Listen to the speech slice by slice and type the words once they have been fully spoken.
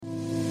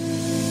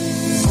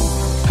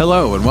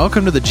Hello, and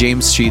welcome to the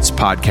James Sheets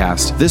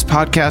Podcast. This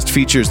podcast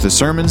features the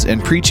sermons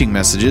and preaching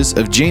messages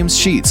of James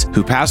Sheets,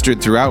 who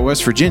pastored throughout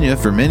West Virginia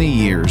for many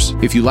years.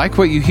 If you like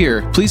what you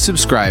hear, please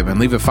subscribe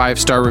and leave a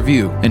 5-star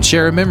review, and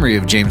share a memory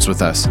of James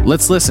with us.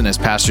 Let's listen as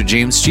Pastor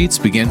James Sheets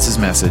begins his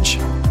message.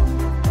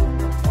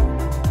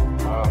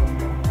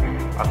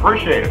 I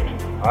appreciate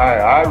it.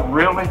 I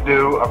really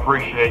do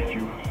appreciate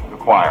you, the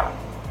choir.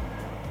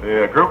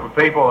 The group of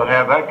people that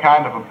have that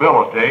kind of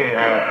ability,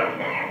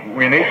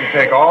 we need to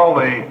take all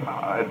the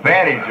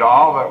advantage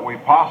of that we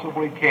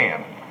possibly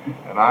can.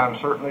 And I'm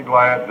certainly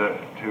glad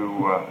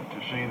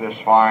to see this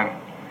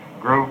fine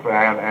group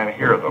and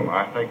hear them.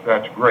 I think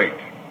that's great.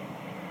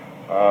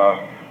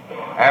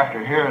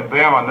 After hearing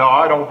them,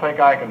 I don't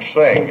think I can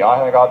sing. I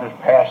think I'll just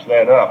pass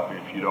that up,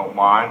 if you don't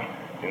mind.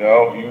 You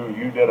know,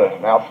 you did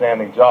an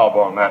outstanding job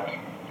on that,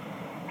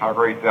 How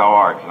Great Thou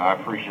Art, and I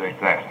appreciate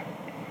that.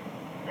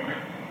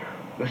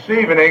 This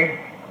evening,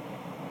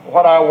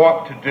 what I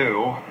want to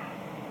do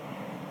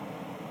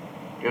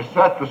is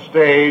set the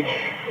stage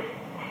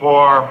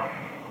for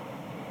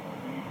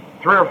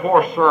 3 or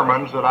 4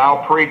 sermons that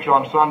I'll preach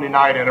on Sunday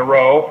night in a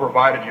row,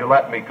 provided you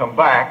let me come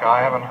back.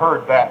 I haven't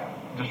heard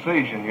that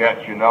decision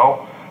yet, you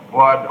know,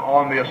 but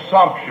on the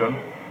assumption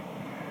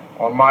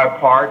on my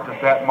part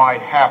that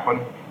might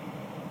happen,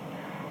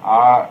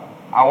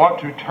 I want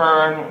to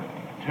turn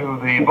to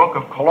the book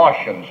of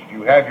Colossians. If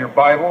you have your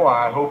Bible,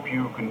 I hope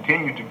you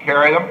continue to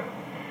carry them.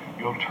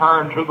 You'll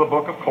turn to the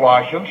book of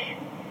Colossians.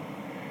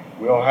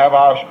 We'll have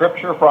our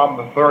scripture from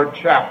the 3rd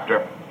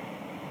chapter.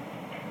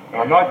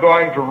 Now, I'm not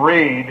going to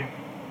read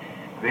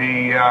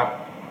the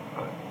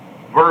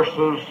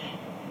verses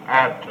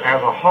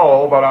as a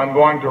whole, but I'm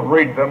going to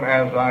read them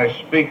as I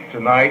speak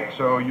tonight,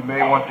 so you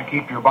may want to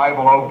keep your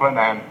Bible open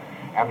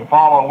and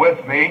follow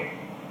with me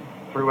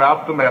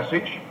throughout the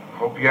message.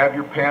 Hope you have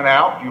your pen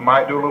out. You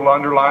might do a little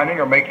underlining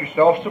or make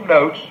yourself some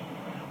notes.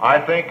 I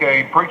think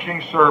a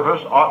preaching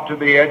service ought to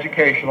be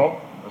educational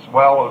as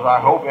well as, I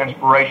hope,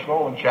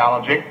 inspirational and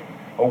challenging.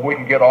 Hope we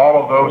can get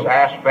all of those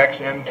aspects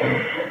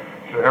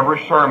into every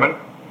sermon.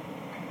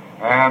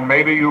 And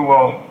maybe you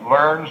will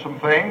learn some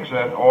things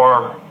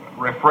or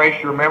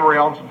refresh your memory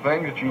on some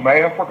things that you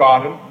may have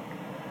forgotten.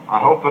 I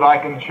hope that I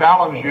can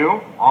challenge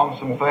you on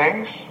some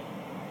things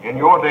in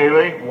your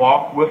daily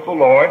walk with the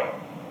Lord,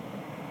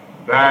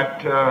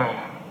 that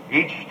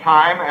each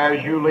time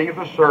as you leave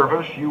the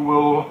service, you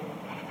will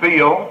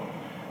feel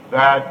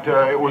that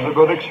it was a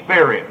good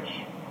experience.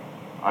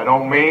 I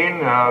don't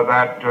mean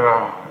that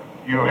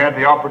you had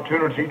the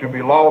opportunity to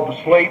be lulled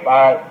to sleep.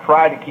 I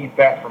try to keep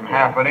that from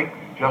happening.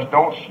 Just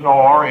don't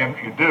snore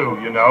if you do,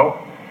 you know.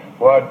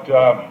 But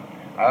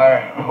I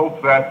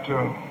hope that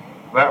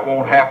that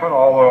won't happen,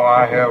 although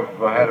I have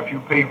had a few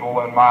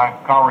people in my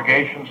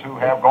congregations who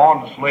have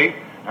gone to sleep,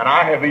 and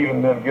I have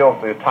even been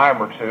guilty a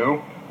time or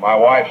two. My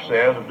wife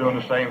says of doing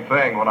the same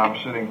thing when I'm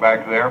sitting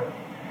back there.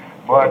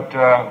 But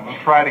we'll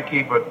try to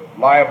keep it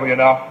lively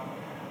enough.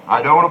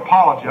 I don't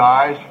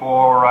apologize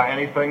for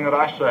anything that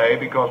I say,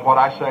 because what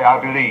I say I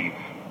believe.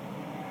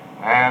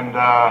 And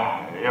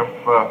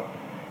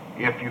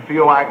if you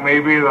feel like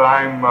maybe that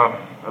I'm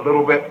a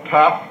little bit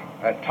tough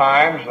at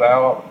times,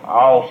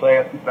 I'll say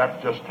it.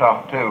 That's just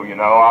tough too. You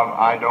know,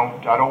 I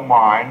don't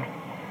mind.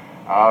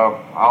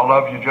 I'll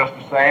love you just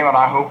the same, and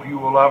I hope you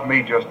will love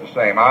me just the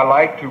same. I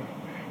like to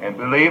and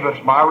believe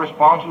it's my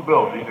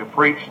responsibility to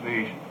preach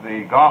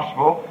the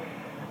gospel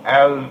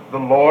as the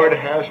Lord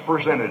has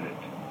presented it.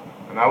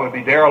 And I would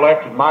be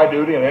derelict in my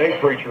duty, and any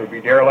preacher would be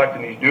derelict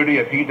in his duty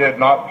if he did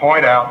not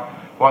point out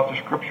what the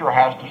Scripture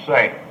has to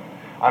say.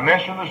 I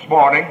mentioned this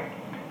morning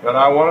that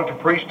I wanted to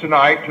preach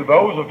tonight to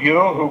those of you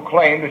who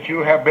claim that you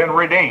have been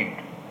redeemed.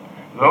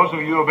 Those of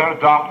you who have been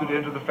adopted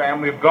into the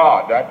family of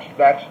God.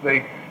 That's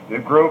the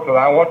group that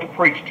I want to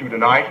preach to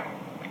tonight,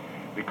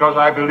 because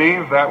I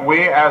believe that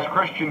we as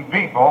Christian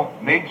people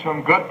need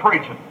some good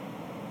preaching.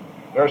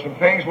 There are some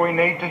things we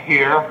need to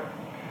hear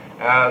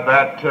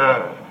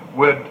that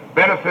would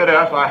benefit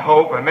us, I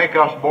hope, and make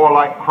us more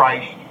like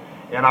Christ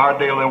in our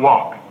daily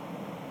walk.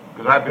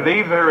 Because I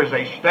believe there is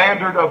a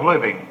standard of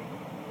living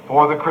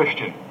for the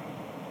Christian.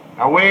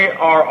 Now, we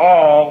are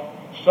all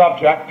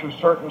subject to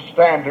certain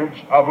standards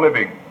of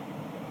living.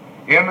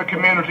 In the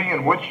community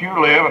in which you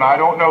live, and I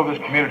don't know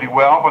this community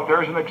well, but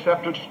there's an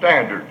accepted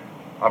standard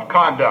of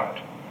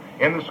conduct.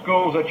 In the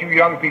schools that you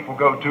young people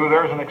go to,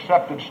 there's an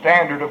accepted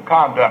standard of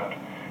conduct.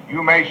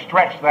 You may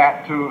stretch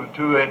that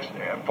to its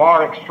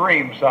far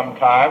extreme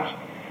sometimes,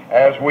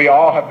 as we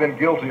all have been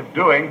guilty of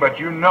doing, but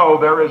you know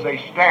there is a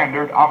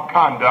standard of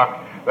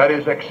conduct that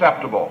is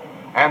acceptable.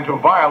 And to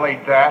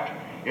violate that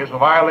is a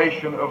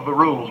violation of the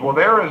rules. Well,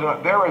 there is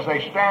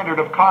a standard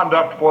of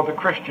conduct for the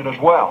Christian as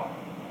well.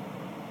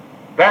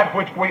 That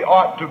which we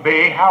ought to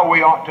be, how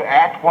we ought to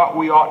act, what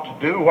we ought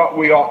to do, what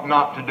we ought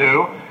not to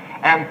do.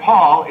 And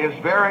Paul is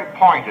very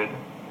pointed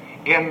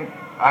in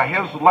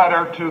his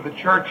letter to the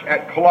church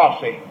at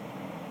Colossae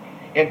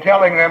in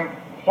telling them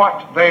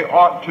what they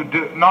ought to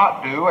do,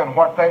 not do, and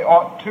what they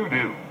ought to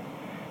do.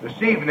 This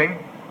evening,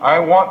 I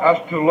want us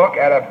to look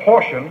at a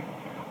portion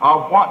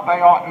of what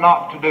they ought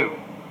not to do.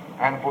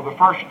 And for the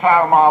first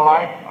time in my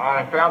life,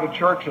 I found a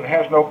church that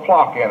has no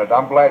clock in it.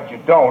 I'm glad you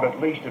don't. At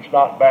least it's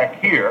not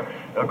back here.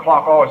 The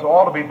clock always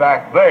ought to be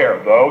back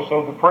there, though,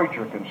 so the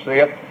preacher can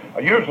see it.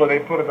 Usually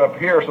they put it up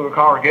here so the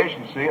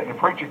congregation can see it, and the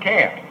preacher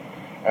can't.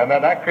 And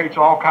then that creates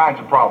all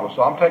kinds of problems.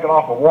 So I'm taking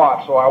off a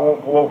watch so I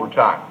won't go over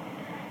time.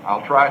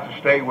 I'll try to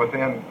stay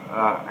within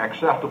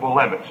acceptable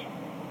limits.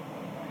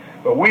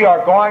 But we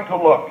are going to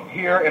look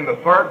here in the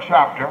 3rd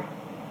chapter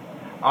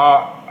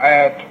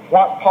at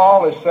what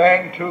Paul is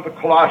saying to the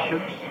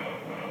Colossians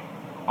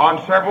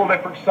on several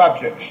different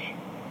subjects.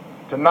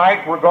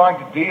 Tonight we're going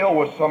to deal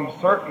with some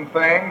certain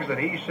things that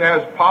he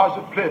says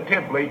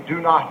positively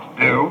do not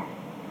do.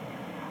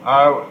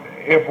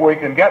 If we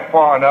can get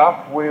far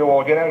enough, we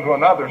will get into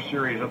another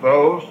series of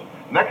those.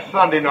 Next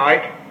Sunday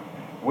night,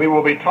 we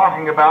will be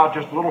talking about,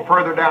 just a little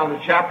further down the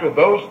chapter,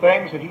 those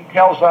things that he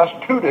tells us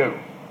to do.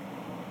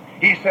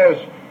 He says,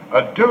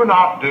 do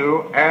not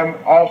do, and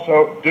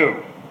also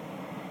do.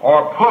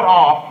 Or put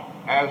off,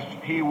 as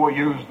he will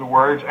use the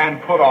words,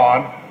 and put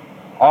on.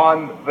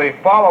 On the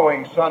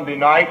following Sunday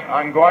night,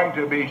 I'm going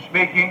to be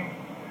speaking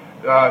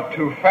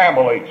to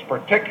families,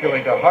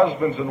 particularly to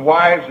husbands and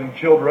wives and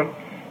children,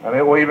 and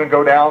it will even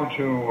go down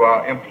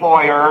to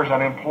employers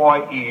and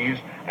employees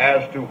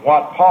as to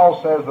what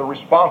Paul says the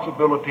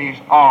responsibilities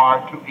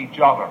are to each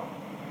other.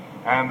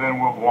 And then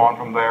we'll go on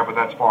from there, but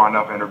that's far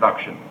enough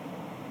introduction.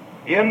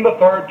 In the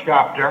 3rd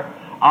chapter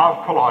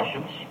of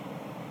Colossians,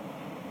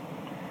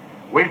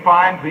 we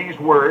find these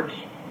words,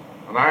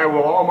 and I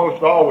will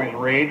almost always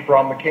read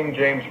from the King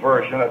James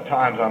Version. At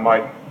times I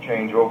might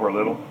change over a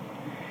little.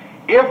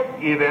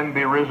 If ye then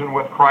be risen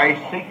with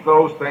Christ, seek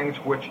those things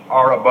which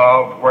are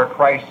above, where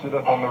Christ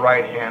sitteth on the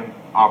right hand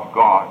of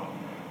God.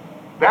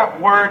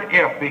 That word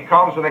if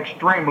becomes an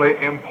extremely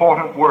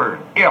important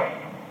word. If.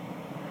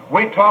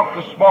 We talked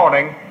this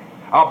morning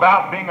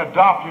about being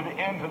adopted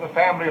into the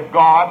family of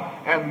God,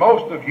 and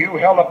most of you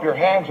held up your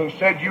hands and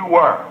said you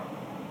were.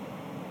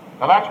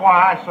 Now that's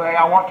why I say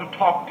I want to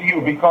talk to you,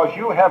 because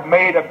you have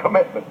made a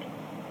commitment.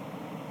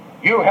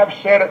 You have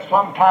said at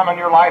some time in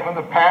your life in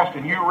the past,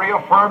 and you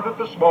reaffirmed it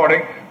this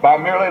morning by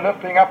merely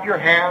lifting up your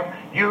hand,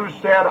 you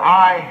said,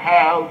 I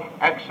have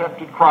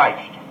accepted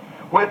Christ.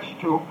 Which,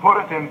 to put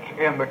it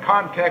in the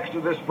context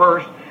of this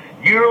verse,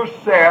 you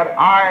said,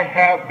 I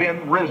have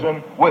been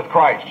risen with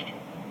Christ.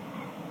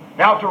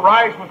 Now, to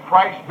rise with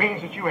Christ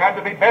means that you had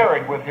to be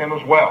buried with him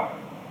as well.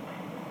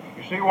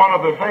 You see, one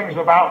of the things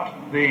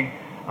about the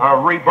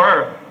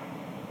rebirth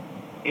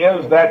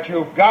is that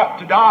you've got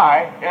to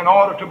die in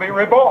order to be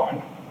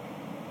reborn.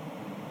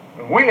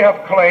 And we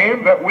have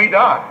claimed that we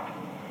died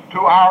to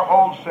our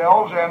old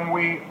selves and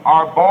we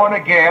are born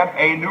again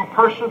a new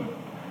person.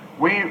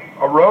 We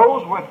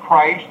arose with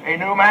Christ a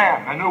new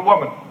man, a new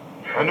woman,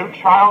 a new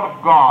child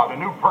of God, a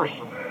new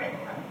person.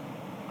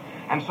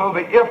 And so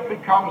the if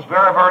becomes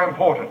very, very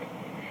important.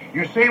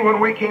 You see, when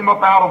we came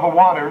up out of the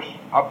waters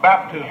of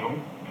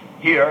baptism,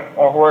 here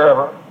or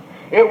wherever,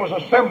 it was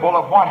a symbol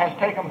of what has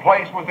taken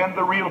place within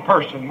the real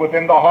person,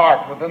 within the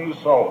heart, within the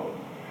soul.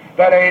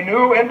 That a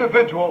new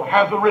individual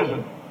has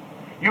arisen.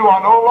 You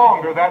are no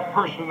longer that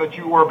person that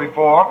you were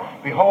before.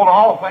 Behold,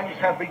 all things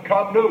have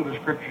become new, the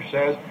Scripture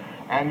says,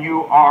 and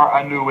you are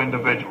a new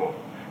individual.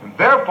 And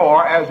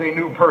therefore, as a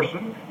new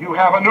person, you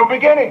have a new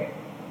beginning.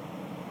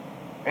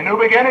 A new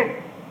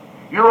beginning.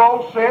 Your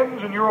old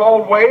sins and your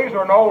old ways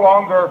are no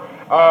longer,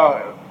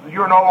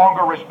 you're no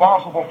longer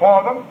responsible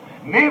for them.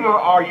 Neither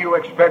are you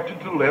expected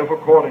to live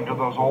according to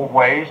those old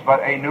ways,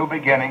 but a new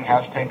beginning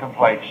has taken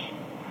place.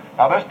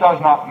 Now, this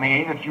does not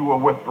mean that you will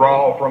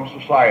withdraw from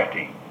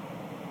society.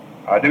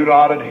 I do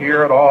not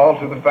adhere at all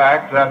to the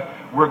fact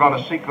that we're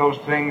going to seek those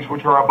things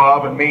which are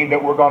above and mean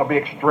that we're going to be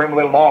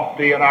extremely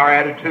lofty in our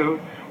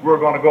attitude. We're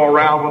going to go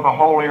around with a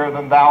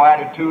holier-than-thou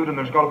attitude, and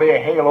there's going to be a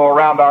halo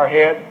around our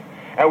head,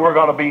 and we're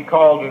going to be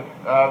called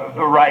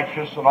the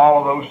righteous and all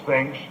of those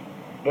things.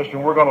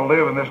 Listen, we're going to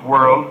live in this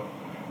world,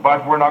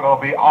 but we're not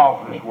going to be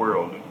of this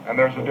world, and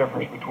there's a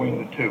difference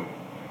between the two.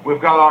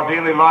 We've got our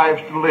daily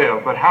lives to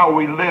live, but how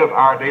we live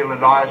our daily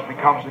lives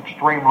becomes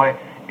extremely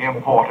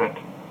important.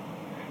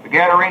 The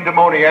Gadarene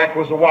demoniac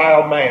was a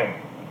wild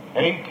man,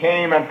 and he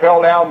came and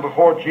fell down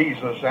before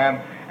Jesus,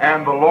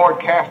 and the Lord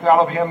cast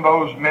out of him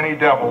those many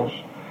devils.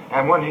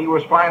 And when he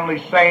was finally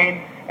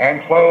sane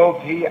and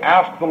clothed, he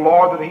asked the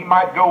Lord that he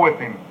might go with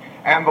him.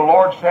 And the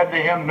Lord said to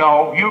him,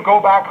 no, you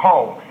go back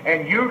home,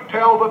 and you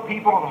tell the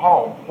people at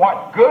home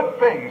what good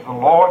things the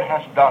Lord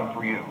has done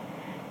for you.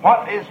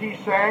 What is he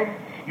saying?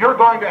 You're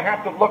going to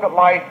have to look at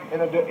life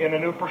in a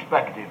new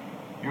perspective.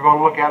 You're going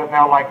to look at it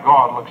now like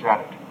God looks at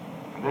it.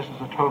 And this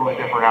is a totally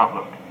different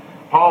outlook.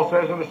 Paul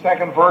says in the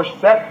 2nd verse,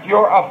 set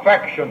your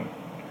affection,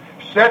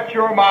 set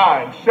your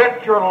mind,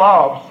 set your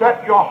love,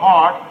 set your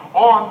heart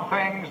on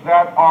things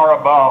that are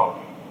above.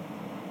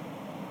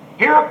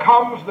 Here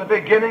comes the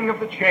beginning of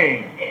the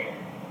change.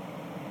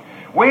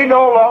 We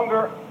no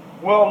longer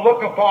will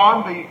look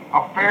upon the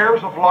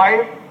affairs of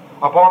life,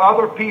 upon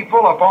other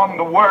people, upon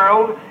the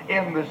world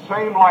in the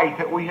same light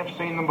that we have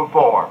seen them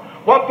before.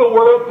 What the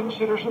world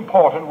considers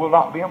important will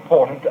not be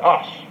important to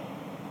us.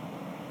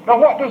 Now,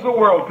 what does the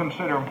world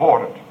consider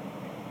important?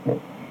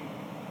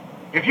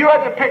 If you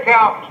had to pick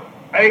out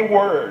a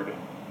word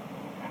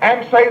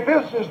and say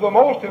this is the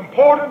most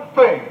important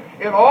thing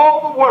in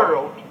all the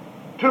world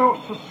to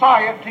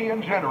society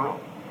in general,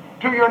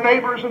 to your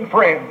neighbors and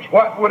friends,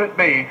 what would it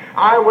be?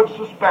 I would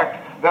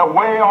suspect that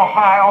way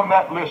high on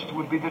that list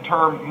would be the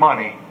term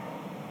money.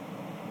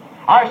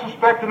 I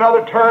suspect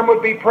another term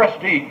would be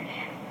prestige,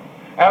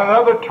 and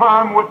another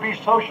term would be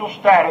social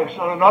status,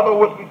 and another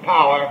would be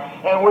power,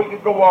 and we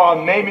could go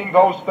on naming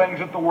those things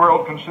that the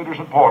world considers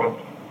important.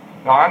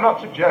 Now, I'm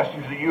not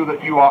suggesting to you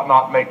that you ought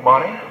not make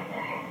money,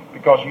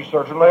 because you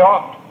certainly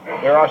ought.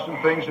 There are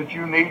some things that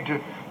you need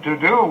to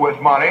do with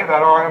money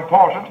that are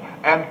important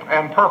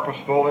and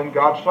purposeful in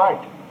God's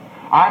sight.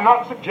 I'm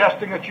not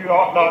suggesting that you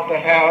ought not to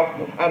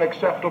have an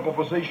acceptable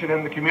position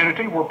in the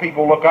community where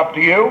people look up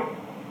to you.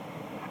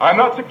 I'm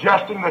not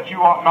suggesting that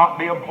you ought not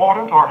be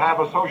important or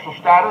have a social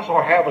status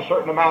or have a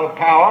certain amount of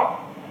power.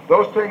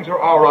 Those things are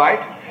all right.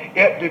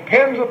 It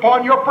depends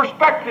upon your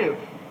perspective.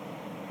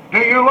 Do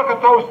you look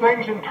at those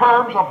things in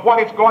terms of what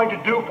it's going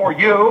to do for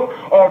you,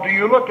 or do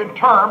you look in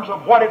terms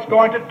of what it's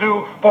going to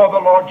do for the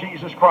Lord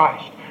Jesus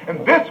Christ?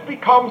 And this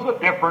becomes the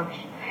difference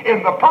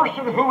in the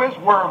person who is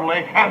worldly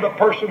and the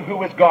person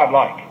who is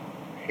godlike.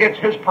 It's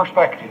his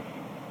perspective,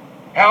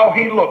 how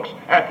he looks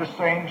at the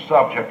same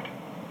subject.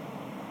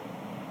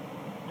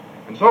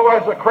 And so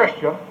as a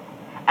Christian,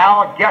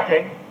 our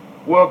getting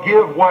will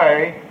give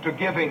way to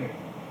giving.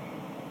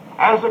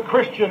 As a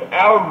Christian,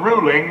 our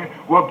ruling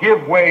will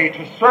give way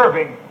to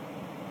serving,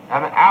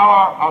 and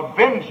our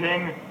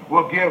avenging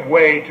will give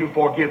way to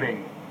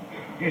forgiving.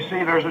 You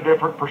see, there's a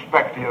different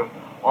perspective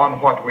on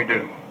what we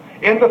do.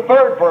 In the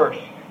third verse,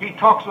 he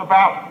talks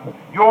about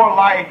your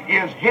life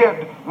is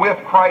hid with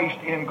Christ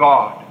in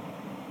God.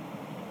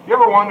 You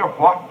ever wonder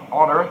what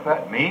on earth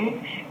that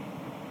means?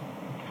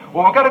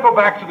 Well, we've got to go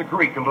back to the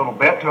Greek a little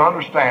bit to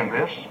understand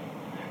this.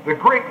 The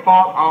Greek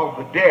thought of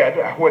the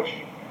dead, which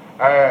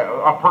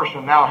a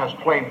person now has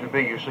claimed to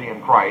be, you see,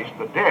 in Christ,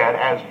 the dead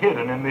as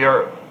hidden in the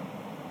earth.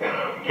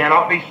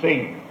 Cannot be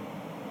seen.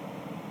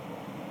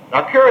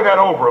 Now carry that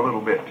over a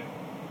little bit.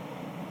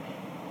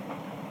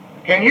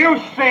 Can you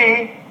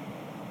see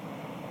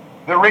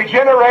the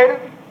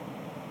regenerated?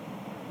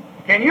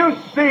 Can you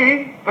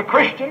see the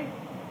Christian?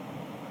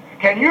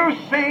 Can you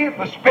see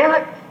the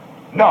Spirit?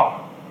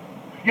 No.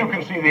 You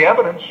can see the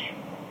evidence,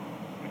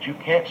 but you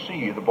can't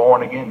see the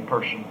born-again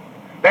person.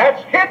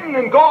 That's hidden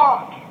in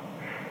God.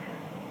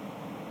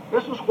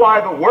 This is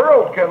why the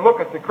world can look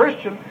at the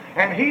Christian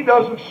and he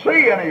doesn't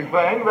see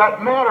anything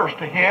that matters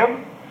to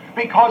him,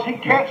 because he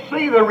can't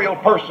see the real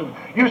person.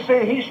 You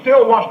see, he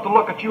still wants to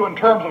look at you in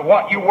terms of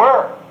what you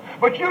were.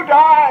 But you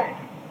died.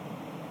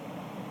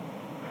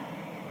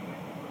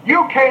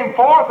 You came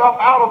forth up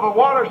out of the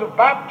waters of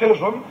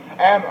baptism,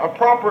 and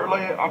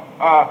appropriately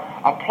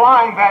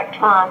applying that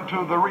term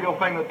to the real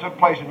thing that took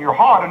place in your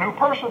heart, a new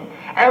person.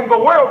 And the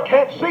world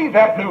can't see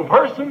that new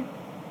person.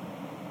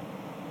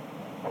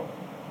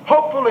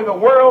 Hopefully the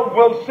world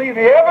will see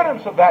the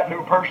evidence of that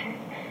new person.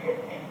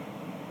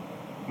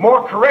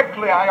 More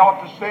correctly, I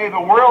ought to say,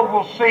 the world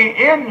will see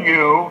in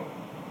you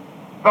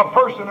the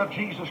person of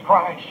Jesus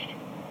Christ.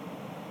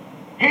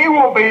 He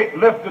will be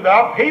lifted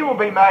up. He will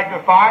be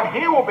magnified.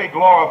 He will be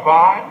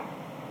glorified.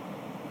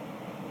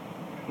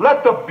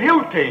 Let the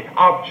beauty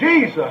of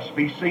Jesus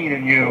be seen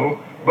in you,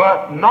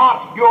 but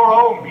not your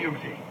own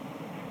beauty.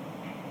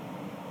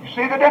 You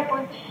see the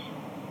difference?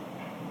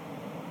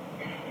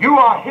 You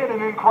are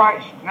hidden in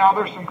Christ. Now,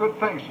 there's some good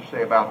things to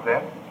say about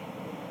that.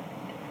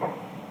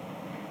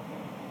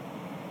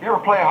 You ever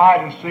play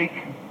hide and seek?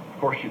 Of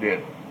course you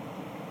did.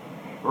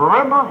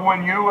 Remember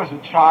when you as a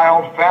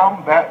child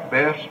found that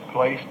best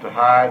place to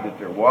hide that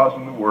there was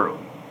in the world?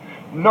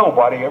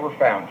 Nobody ever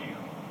found you.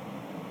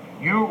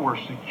 You were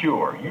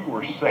secure. You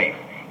were safe.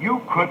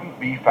 You couldn't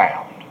be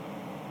found.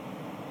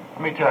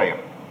 Let me tell you,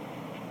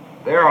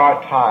 there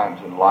are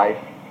times in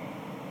life,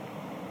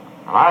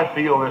 and I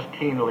feel this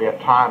keenly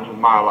at times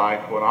in my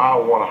life, when I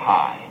want to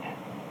hide.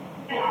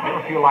 You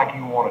ever feel like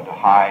you wanted to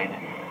hide?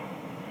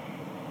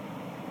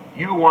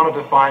 You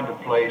wanted to find a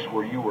place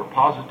where you were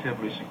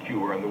positively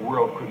secure and the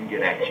world couldn't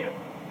get at you.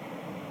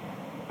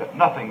 That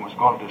nothing was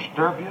going to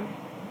disturb you.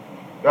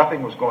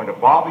 Nothing was going to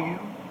bother you.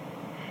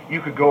 You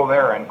could go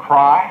there and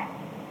cry.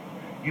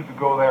 You could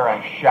go there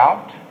and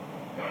shout.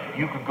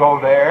 You could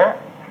go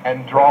there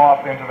and draw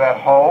up into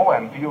that hole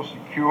and feel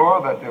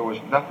secure that there was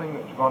nothing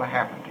that was going to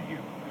happen to you.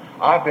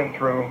 I've been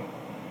through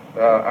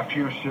a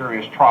few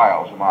serious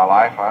trials in my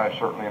life. I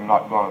certainly am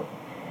not going to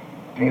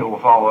deal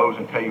with all those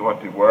and tell you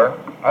what they were.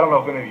 I don't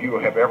know if any of you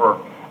have ever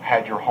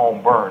had your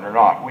home burned or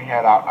not. We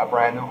had a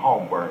brand new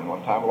home burned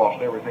one time. We lost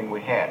everything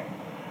we had.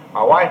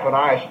 My wife and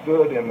I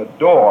stood in the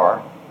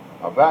door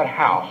of that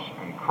house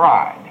and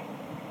cried.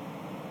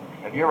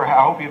 Have you ever?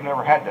 I hope you've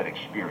never had that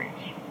experience.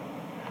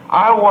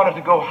 I wanted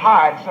to go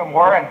hide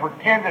somewhere and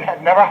pretend it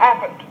had never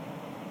happened.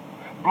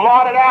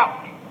 Blot it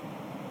out.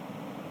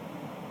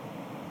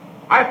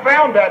 I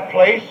found that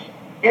place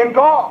in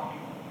God.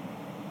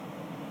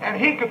 and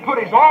he could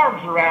put his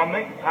arms around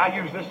me. I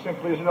use this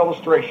simply as an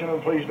illustration,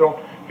 and please don't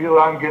feel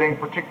that I'm getting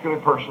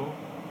particularly personal.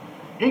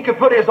 He could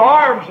put his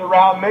arms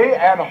around me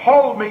and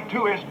hold me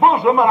to his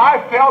bosom, and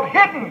I felt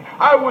hidden.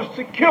 I was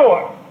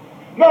secure.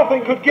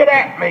 Nothing could get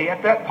at me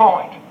at that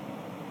point.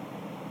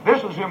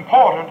 This is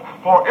important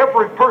for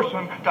every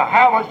person to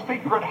have a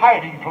secret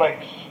hiding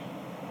place.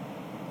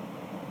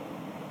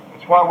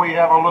 That's why we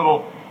have a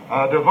little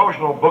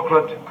devotional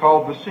booklet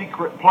called The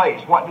Secret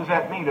Place. What does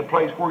that mean? A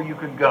place where you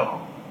can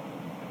go.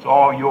 It's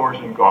all yours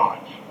and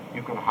God's.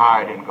 You can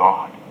hide in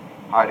God.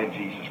 Hide in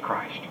Jesus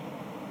Christ.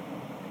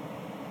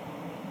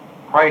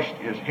 Christ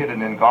is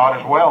hidden in God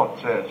as well,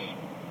 it says.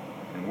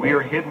 And we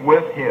are hid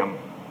with him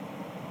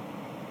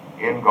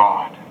in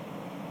God.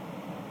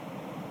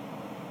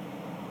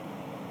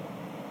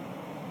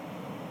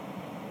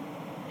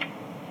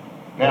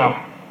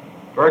 Now,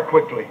 very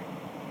quickly,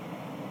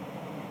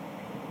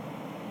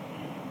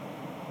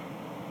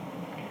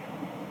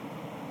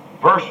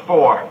 verse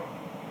 4,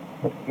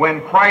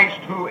 when Christ,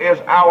 who is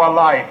our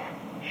life,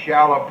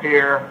 shall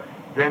appear,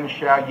 then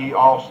shall ye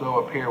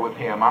also appear with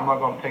him. I'm not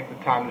going to take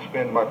the time to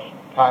spend much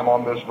time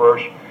on this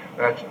verse.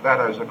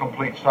 That is a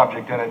complete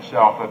subject in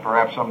itself that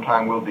perhaps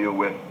sometime we'll deal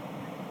with.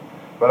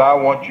 But I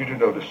want you to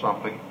notice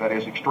something that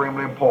is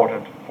extremely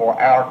important for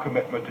our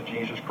commitment to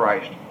Jesus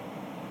Christ,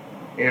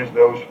 is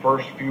those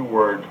first few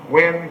words,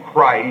 when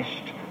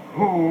Christ,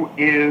 who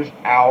is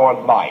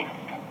our life.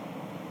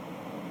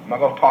 I'm not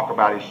going to talk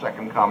about his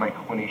second coming,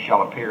 when he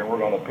shall appear, and we're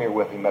going to appear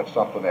with him. That's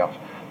something else.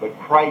 But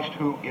Christ,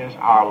 who is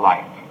our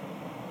life.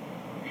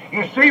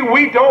 You see,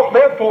 we don't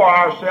live for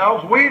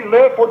ourselves. We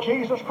live for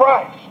Jesus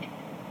Christ.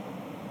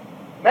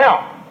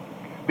 Now,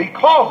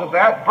 because of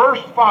that,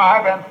 verse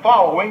 5 and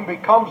following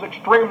becomes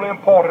extremely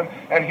important,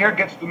 and here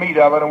gets the meat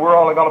of it, and we're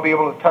only going to be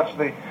able to touch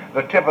the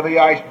tip of the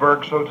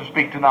iceberg, so to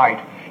speak,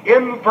 tonight.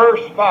 In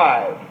verse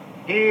 5,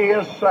 he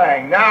is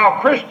saying,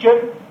 now,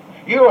 Christian,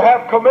 you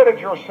have committed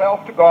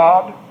yourself to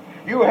God.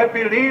 You have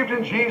believed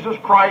in Jesus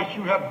Christ.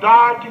 You have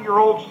died to your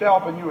old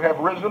self, and you have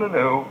risen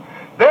anew.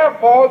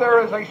 Therefore,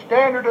 there is a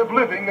standard of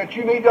living that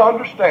you need to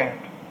understand.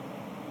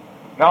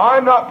 Now,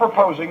 I'm not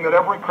proposing that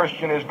every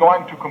Christian is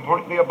going to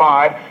completely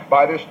abide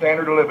by this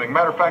standard of living.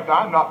 Matter of fact,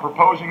 I'm not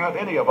proposing that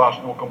any of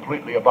us will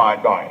completely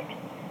abide by it.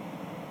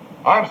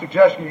 I'm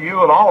suggesting to you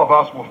that all of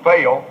us will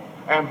fail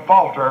and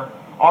falter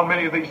on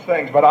many of these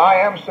things. But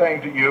I am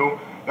saying to you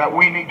that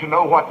we need to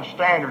know what the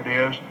standard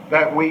is,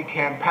 that we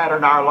can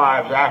pattern our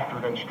lives after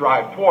it and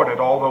strive toward it,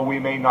 although we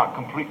may not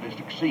completely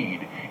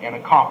succeed in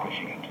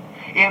accomplishing it.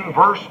 In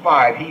verse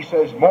 5, he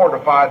says,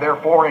 mortify,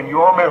 therefore, in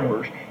your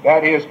members,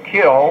 that is,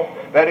 kill,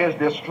 that is,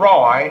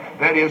 destroy,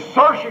 that is,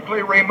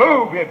 surgically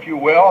remove, if you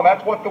will, and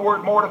that's what the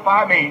word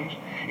mortify means.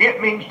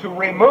 It means to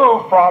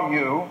remove from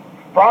you,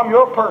 from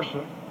your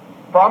person,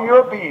 from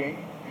your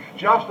being,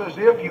 just as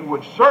if you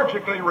would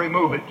surgically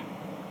remove it.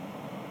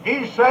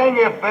 He's saying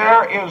if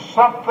there is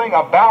something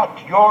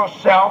about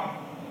yourself,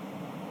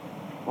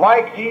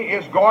 like he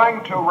is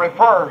going to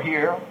refer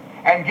here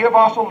and give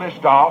us a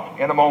list of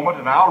in a moment,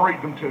 and I'll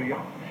read them to you.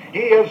 He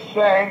is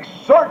saying,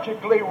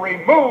 surgically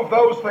remove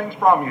those things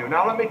from you.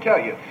 Now let me tell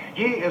you,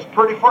 he is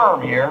pretty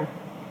firm here.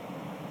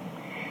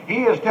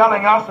 He is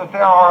telling us that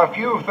there are a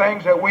few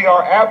things that we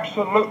are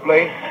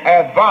absolutely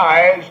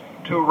advised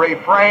to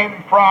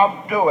refrain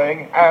from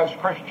doing as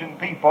Christian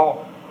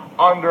people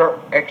under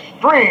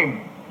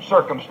extreme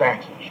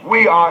circumstances.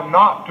 We are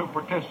not to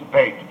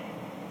participate.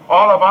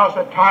 All of us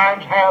at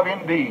times have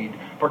indeed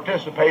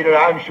participated,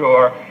 I'm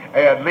sure,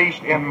 at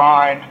least in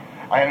mind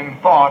and in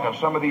thought of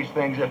some of these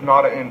things, if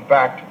not in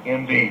fact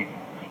indeed.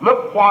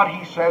 Look what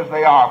he says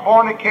they are: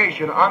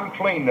 fornication,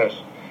 uncleanness,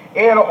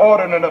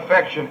 inordinate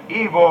affection,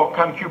 evil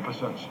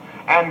concupiscence,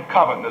 and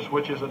covetousness,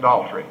 which is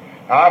adultery.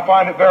 Now, I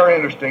find it very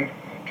interesting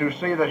to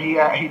see that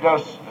he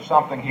does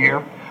something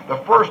here. The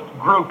first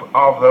group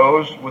of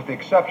those, with the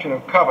exception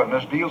of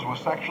covetousness, deals with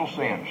sexual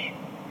sins.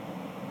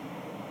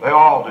 They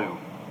all do.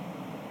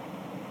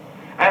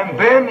 And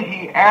then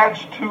he adds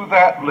to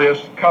that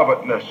list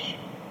covetousness,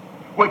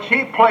 which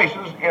he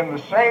places in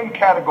the same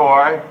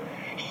category.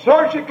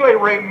 Surgically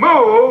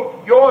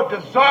remove your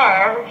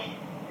desires,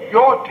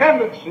 your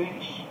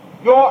tendencies,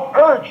 your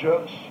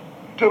urges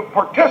to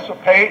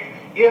participate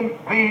in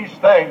these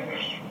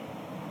things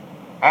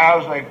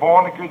as a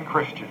born-again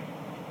Christian.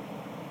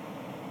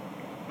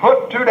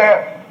 Put to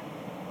death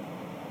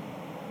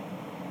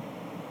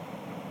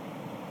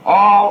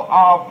all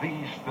of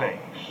these things.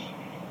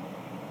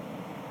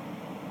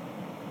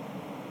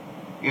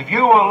 If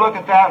you will look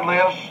at that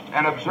list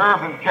and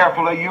observe them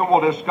carefully, you will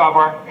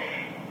discover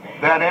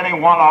that any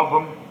one of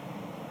them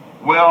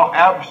will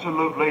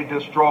absolutely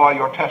destroy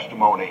your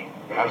testimony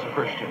as a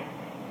Christian.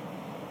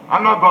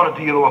 I'm not going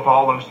to deal with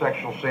all those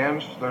sexual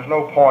sins. There's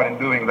no point in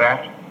doing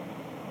that.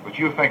 But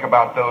you think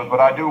about those. But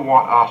I do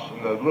want us,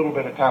 in the little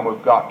bit of time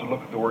we've got, to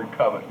look at the word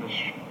covetousness,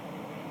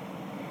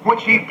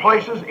 which he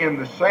places in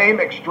the same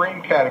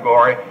extreme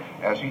category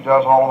as he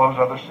does all those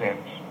other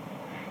sins.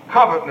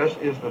 Covetousness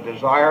is the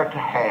desire to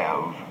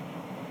have.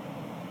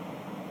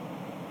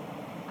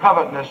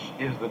 Covetousness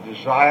is the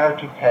desire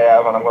to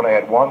have, and I'm going to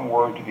add one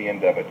word to the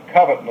end of it.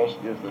 Covetousness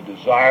is the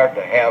desire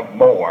to have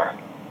more.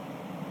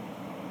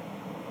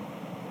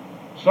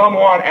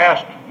 Someone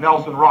asked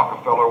Nelson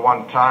Rockefeller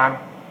one time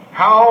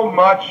how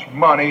much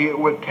money it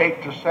would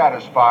take to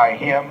satisfy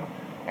him,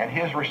 and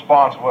his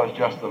response was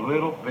just a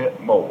little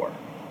bit more.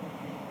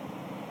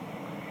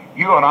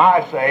 You and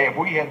I say if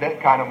we had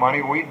that kind of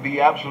money, we'd be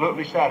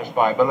absolutely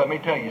satisfied. But let me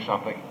tell you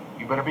something.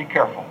 You better be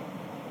careful.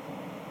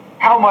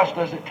 How much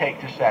does it take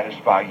to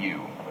satisfy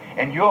you?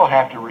 And you'll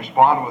have to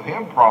respond with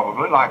him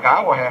probably like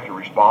I will have to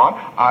respond.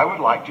 I would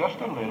like just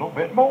a little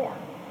bit more.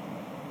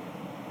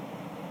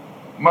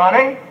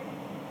 Money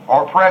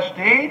or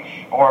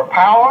prestige or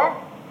power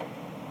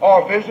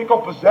or physical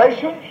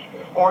possessions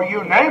or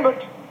you name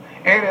it.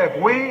 And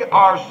if we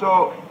are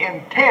so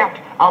intent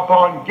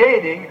upon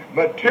gaining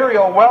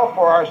material wealth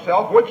for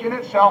ourselves, which in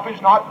itself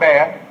is not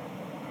bad,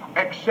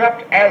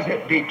 except as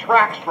it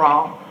detracts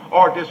from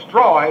or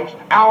destroys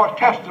our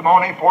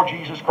testimony for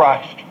Jesus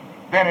Christ,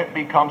 then it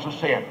becomes a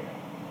sin.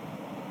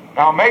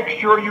 Now make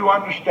sure you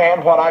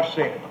understand what I've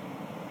said.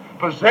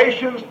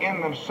 Possessions in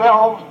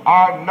themselves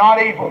are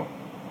not evil.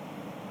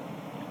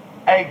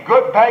 A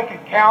good bank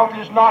account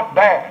is not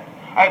bad.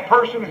 A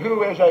person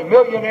who is a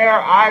millionaire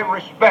I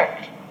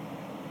respect,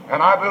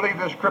 and I believe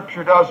the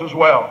Scripture does as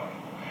well.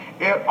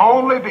 It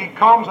only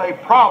becomes a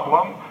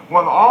problem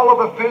when all of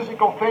the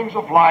physical things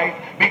of life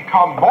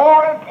become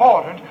more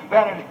important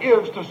than it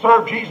is to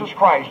serve Jesus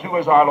Christ, who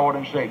is our Lord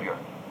and Savior.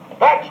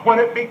 That's when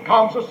it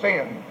becomes a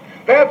sin.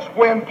 That's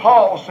when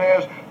Paul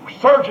says,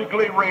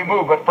 surgically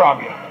remove it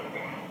from you.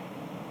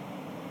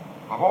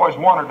 I've always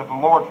wondered if the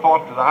Lord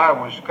thought that I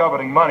was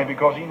coveting money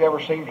because he never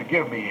seemed to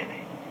give me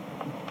any.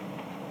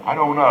 I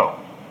don't know.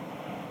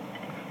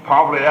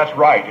 Probably that's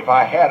right. If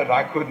I had it,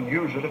 I couldn't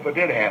use it if I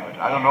did have it.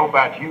 I don't know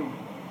about you.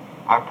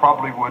 I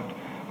probably would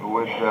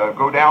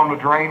go down the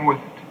drain with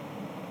it.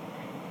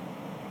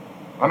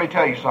 Let me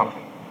tell you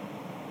something.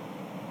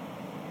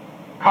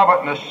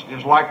 Covetousness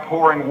is like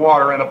pouring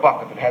water in a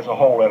bucket that has a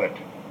hole in it.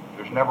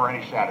 There's never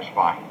any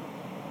satisfying.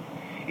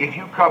 If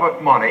you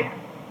covet money,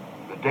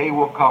 the day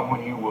will come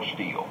when you will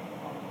steal.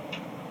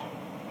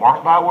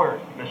 Mark my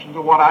word. Listen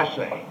to what I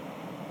say.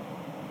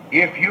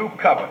 If you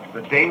covet,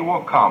 the day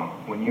will come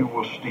when you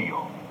will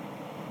steal.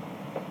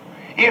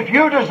 If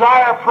you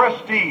desire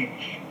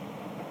prestige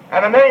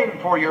and a name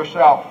for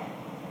yourself,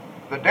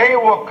 the day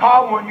will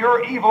come when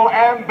your evil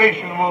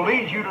ambition will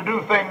lead you to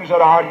do things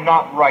that are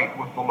not right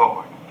with the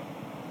Lord.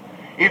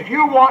 If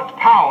you want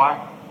power,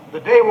 the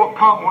day will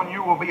come when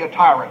you will be a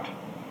tyrant.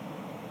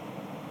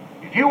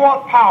 If you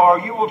want power,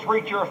 you will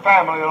treat your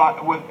family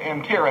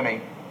in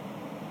tyranny.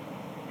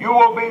 You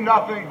will be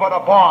nothing but a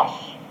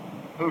boss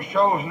who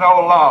shows no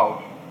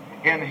love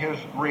in his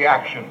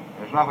reaction.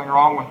 There's nothing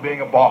wrong with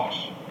being a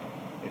boss.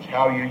 It's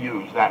how you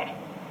use that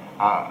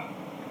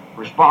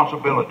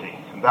responsibility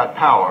and that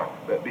power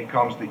that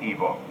becomes the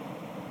evil.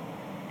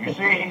 You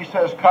see, he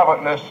says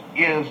covetousness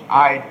is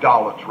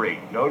idolatry.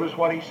 Notice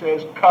what he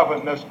says,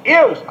 covetousness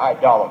is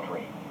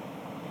idolatry.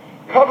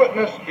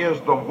 Covetousness is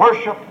the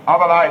worship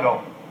of an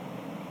idol.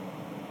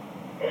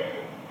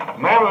 A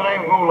man by the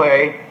name of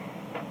Goulet,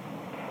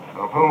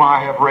 of whom I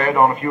have read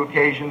on a few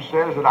occasions,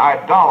 says that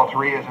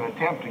idolatry is an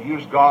attempt to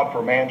use God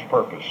for man's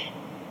purpose.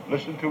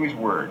 Listen to his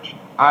words.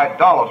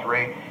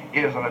 Idolatry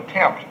is an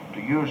attempt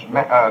to use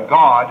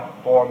God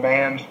for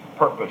man's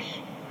purpose.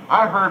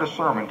 I heard a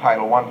sermon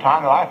title one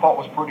time that I thought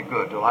was pretty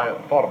good, till I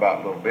thought about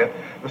it a little bit.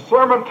 The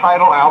sermon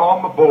title out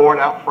on the board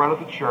out front of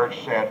the church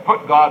said,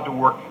 "Put God to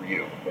work for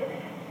you."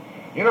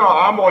 You know,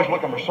 I'm always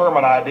looking for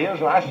sermon ideas,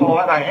 and I saw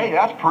that, and hey,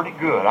 that's pretty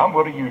good. I'm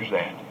going to use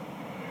that.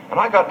 And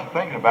I got to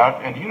thinking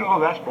about it, and you know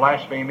that's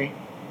blasphemy?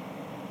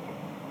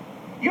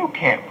 You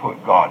can't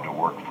put God to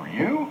work for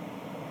you.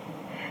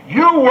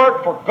 You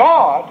work for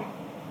God.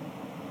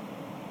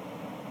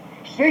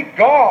 Seek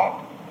God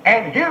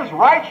and His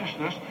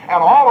righteousness, and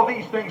all of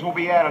these things will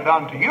be added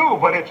unto you,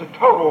 but it's a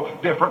total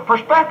different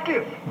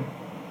perspective.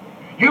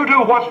 You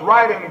do what's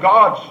right in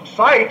God's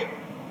sight,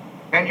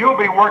 and you'll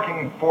be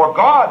working for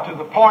God to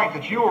the point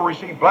that you will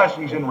receive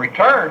blessings in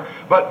return,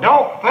 but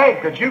don't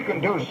think that you can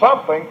do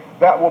something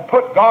that will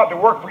put God to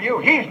work for you.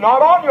 He's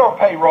not on your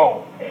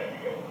payroll.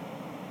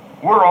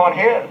 We're on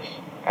His,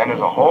 and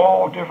there's a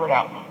whole different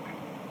outlook.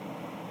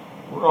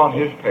 We're on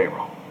His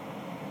payroll.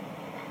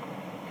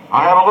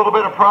 I have a little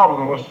bit of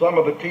problem with some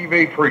of the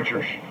TV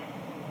preachers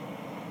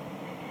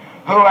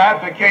who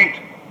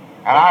advocate,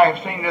 and I have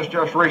seen this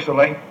just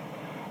recently,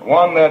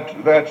 one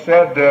that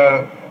said,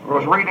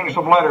 was reading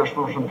some letters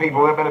from some people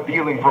who have been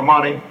appealing for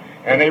money,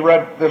 and they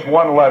read this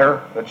one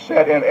letter that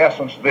said in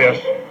essence this,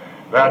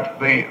 that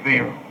the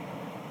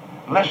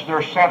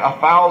listener sent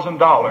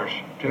 $1,000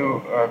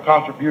 to a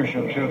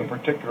contribution to the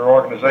particular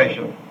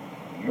organization.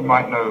 You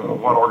might know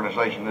what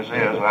organization this is,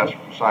 and that's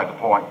beside the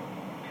point.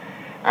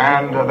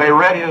 And they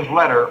read his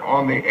letter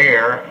on the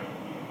air,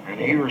 and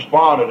he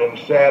responded and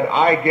said,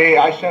 I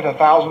sent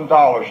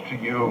 $1,000 to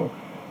you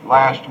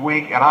last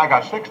week, and I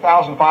got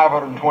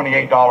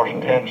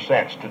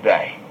 $6,528.10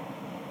 today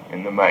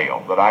in the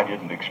mail that I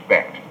didn't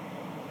expect.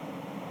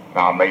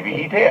 Now, maybe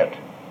he did.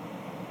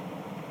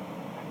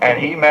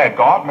 And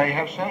God may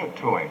have sent it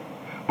to him.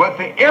 But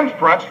the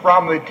inference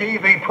from the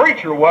TV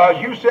preacher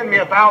was, you send me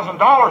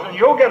 $1,000 and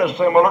you'll get a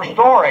similar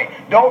story.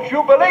 Don't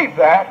you believe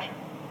that?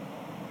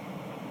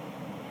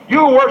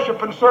 You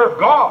worship and serve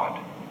God.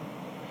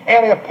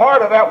 And if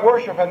part of that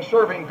worship and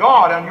serving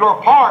God and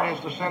your part is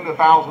to send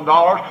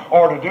 $1,000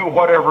 or to do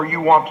whatever you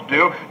want to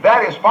do,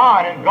 that is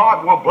fine, and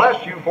God will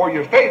bless you for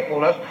your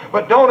faithfulness.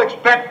 But don't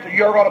expect that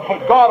you're going to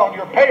put God on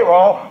your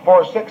payroll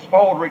for a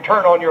sixfold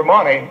return on your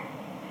money.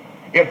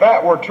 If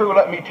that were true,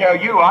 let me tell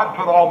you, I'd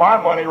put all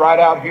my money right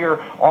out here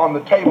on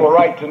the table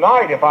right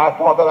tonight if I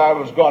thought that I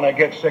was going to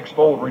get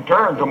sixfold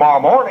return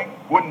tomorrow morning.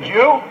 Wouldn't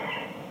you?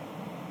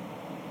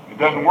 It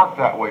doesn't work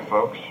that way,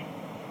 folks.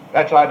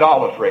 That's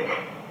idolatry.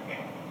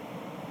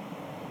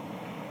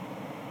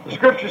 The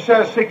Scripture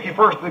says, seek ye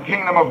first the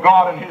kingdom of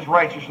God and his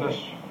righteousness,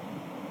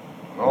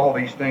 and all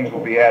these things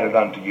will be added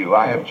unto you.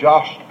 I have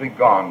just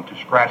begun to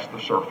scratch the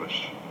surface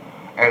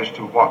as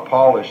to what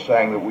Paul is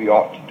saying that we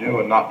ought to do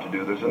and not to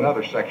do. There's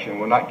another section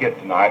we'll not get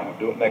tonight. We'll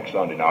do it next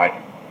Sunday night.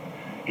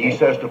 He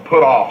says to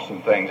put off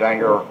some things,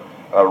 anger,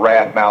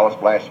 wrath, malice,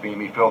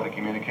 blasphemy, filthy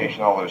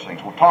communication, all those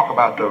things. We'll talk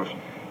about those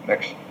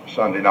next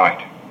Sunday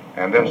night.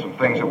 And then some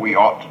things that we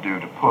ought to do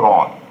to put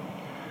on.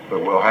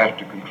 But we'll have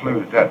to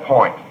conclude at that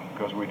point,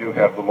 because we do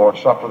have the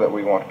Lord's Supper that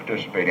we want to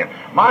participate in.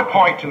 My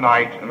point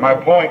tonight, and my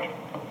point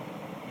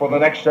for the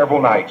next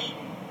several nights,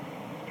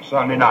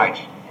 Sunday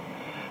nights,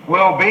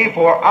 will be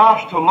for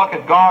us to look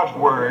at God's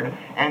Word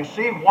and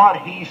see what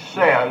He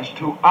says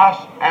to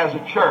us as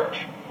a church,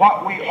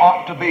 what we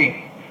ought to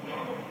be,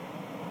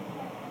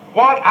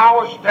 what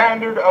our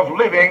standard of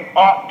living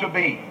ought to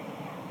be.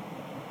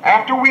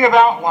 After we have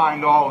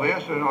outlined all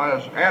this, and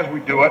as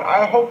we do it,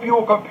 I hope you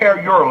will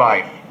compare your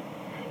life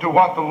to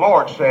what the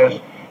Lord says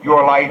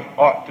your life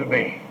ought to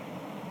be.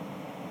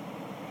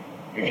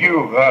 If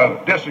you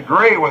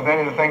disagree with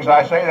any of the things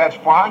I say, that's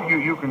fine.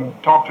 You can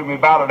talk to me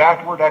about it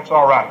afterward. That's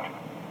all right.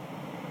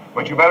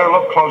 But you better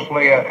look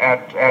closely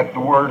at the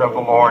Word of the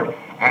Lord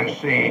and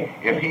see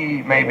if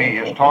He maybe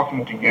is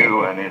talking to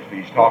you, and if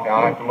He's talking,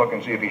 I'll have to look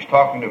and see if He's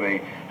talking to me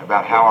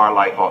about how our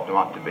life ought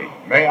not to be.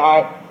 May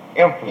I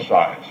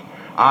emphasize,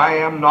 I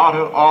am not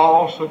at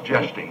all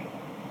suggesting,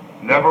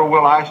 never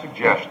will I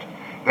suggest,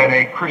 that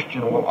a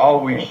Christian will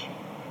always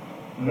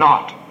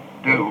not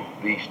do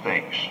these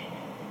things.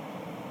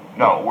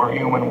 No, we're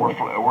human,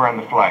 we're in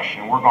the flesh,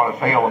 and we're going to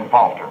fail and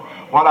falter.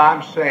 What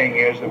I'm saying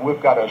is that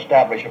we've got to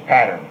establish a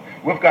pattern.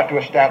 We've got to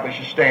establish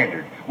a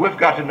standard. We've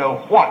got to know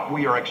what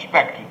we are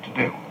expected to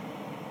do.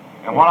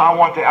 And what I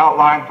want to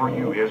outline for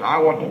you is I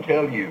want to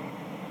tell you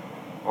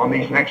on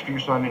these next few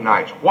Sunday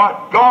nights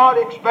what God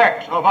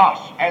expects of us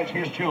as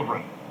His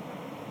children.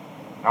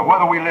 Now,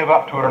 whether we live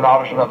up to it or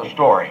not is another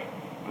story,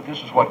 but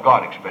this is what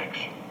God expects.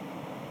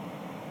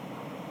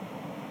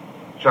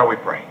 Shall we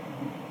pray?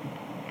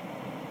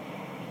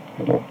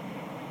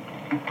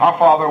 Our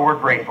Father, we're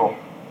grateful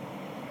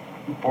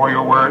for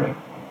your word.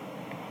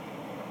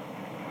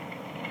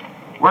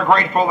 We're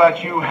grateful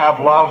that you have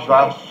loved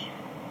us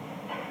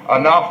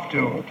enough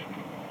to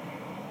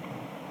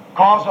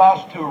cause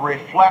us to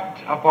reflect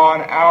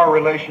upon our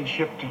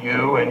relationship to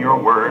you and your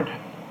word.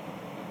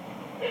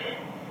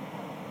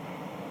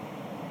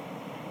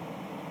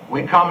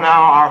 We come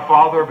now, our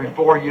Father,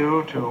 before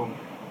you to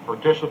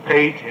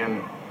participate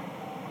in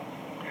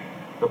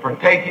the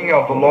partaking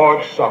of the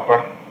Lord's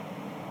Supper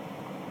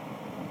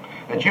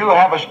that you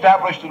have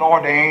established and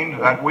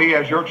ordained that we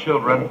as your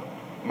children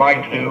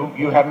might do.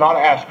 You have not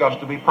asked us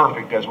to be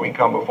perfect as we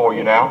come before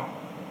you now.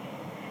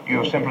 You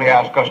have simply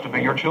asked us to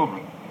be your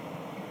children.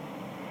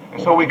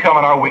 And so we come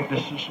in our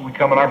weaknesses, we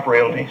come in our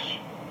frailties.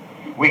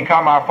 We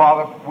come, our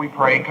Father, we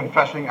pray,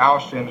 confessing our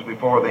sins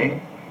before thee,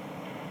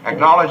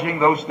 acknowledging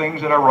those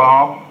things that are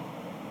wrong,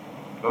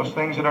 those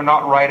things that are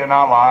not right in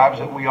our lives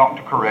that we ought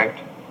to correct.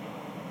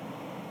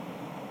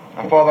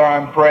 And Father,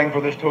 I'm praying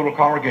for this total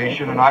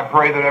congregation, and I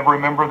pray that every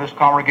member of this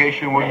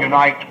congregation will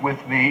unite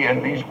with me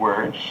in these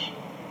words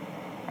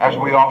as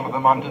we offer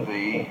them unto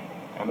thee,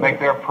 and make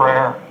their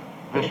prayer,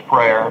 this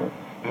prayer,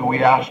 that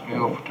we ask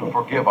you to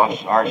forgive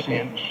us our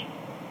sins,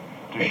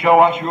 to show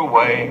us your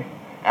way,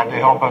 and to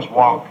help us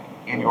walk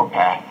in your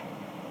path.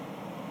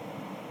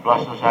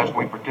 Bless us as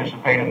we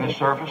participate in this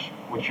service,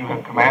 which you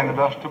have commanded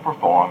us to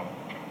perform,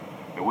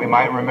 that we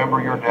might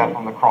remember your death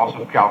on the cross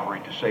of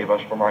Calvary to save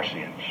us from our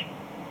sins.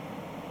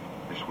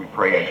 This we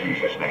pray in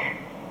Jesus' name.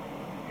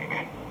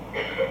 Amen.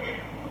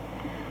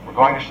 We're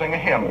going to sing a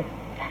hymn.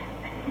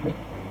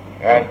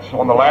 And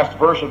on the last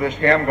verse of this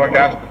hymn, I'm going to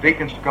ask the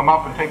deacons to come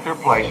up and take their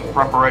place in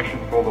preparation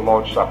for the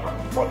Lord's Supper.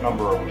 What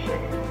number are we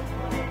singing?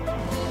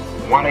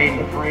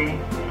 183,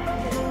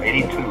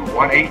 82,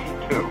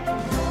 182.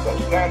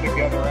 Let's stand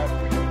together as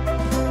we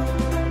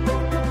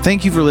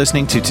Thank you for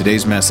listening to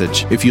today's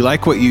message. If you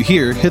like what you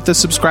hear, hit the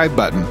subscribe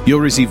button. You'll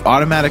receive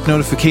automatic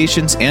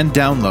notifications and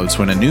downloads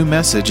when a new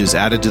message is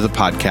added to the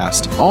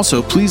podcast.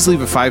 Also, please leave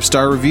a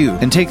 5-star review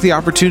and take the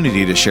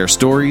opportunity to share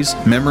stories,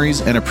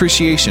 memories, and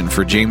appreciation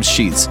for James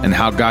Sheets and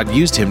how God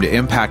used him to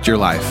impact your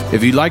life.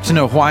 If you'd like to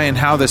know why and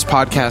how this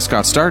podcast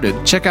got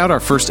started, check out our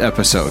first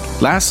episode.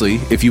 Lastly,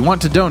 if you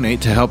want to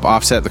donate to help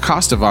offset the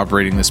cost of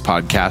operating this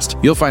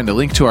podcast, you'll find a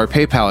link to our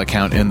PayPal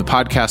account in the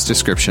podcast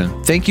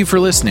description. Thank you for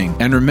listening,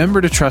 and remember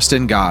to trust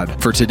in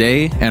God for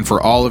today and for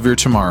all of your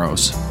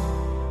tomorrows.